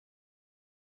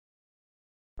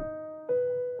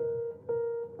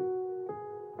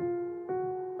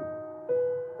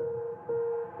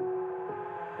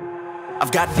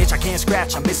I've got an itch I can't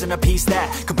scratch, I'm missing a piece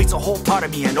that completes a whole part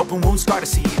of me, an open wound scar to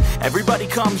see. Everybody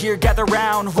come here, gather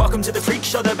round, welcome to the freak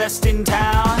show, the best in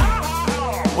town.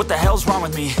 What the hell's wrong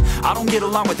with me? I don't get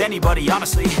along with anybody,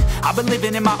 honestly. I've been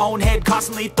living in my own head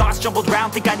constantly, thoughts jumbled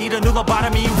round, think I need a new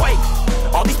lobotomy. Wait,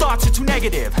 all these thoughts are too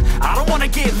negative. I don't wanna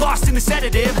get lost in the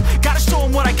sedative. Gotta show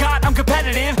them what I got, I'm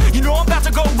competitive. You know I'm about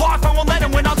to go off, I won't let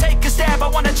them win, I'll take a stab. I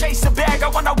wanna chase a bag, I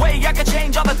want a way I can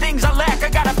change all the things I lack. I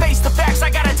gotta face the facts,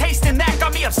 I got a taste in that.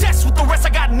 Got me obsessed with the rest, I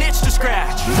got an itch to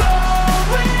scratch.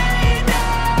 Going now,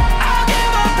 I'll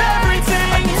give up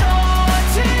everything.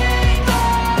 Daunting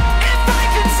thought, if I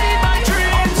could see my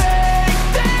dreams, I'll make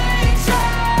things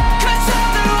right. 'Cause I'll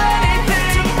do anything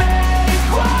to make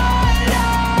what I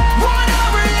want a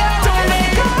reality. Don't let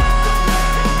go,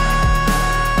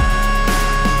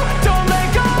 don't let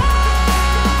go.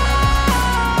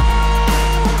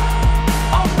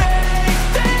 I'll make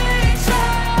things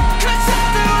right. 'Cause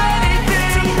I'll do anything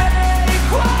to make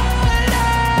what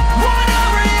I want a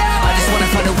reality. I just wanna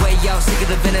find a way out, sick of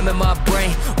the venom in my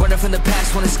brain. Running from the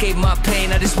past, wanna escape my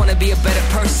pain. I just wanna be a better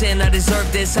person, I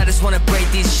deserve this. I just wanna break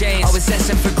these chains. Always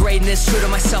asking for greatness, true to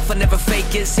myself, I never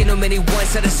fake it. Seen too many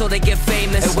once, I just so they get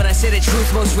famous. And when I say the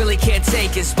truth, most really can't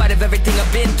take it. In spite of everything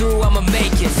I've been through, I'ma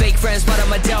make it. Fake friends, but on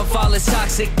my downfall is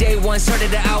toxic. Day one,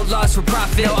 started the outlaws for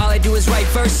profit. Now all I do is write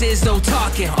verses, no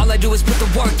talking. All I do is put the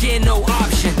work in, no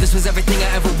option. This was everything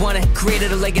I ever wanted.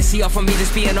 Created a legacy all from me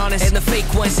just being honest. And the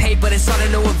fake ones hate, but it's all to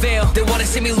no avail. They wanna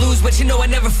see me lose, but you know I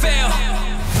never fail.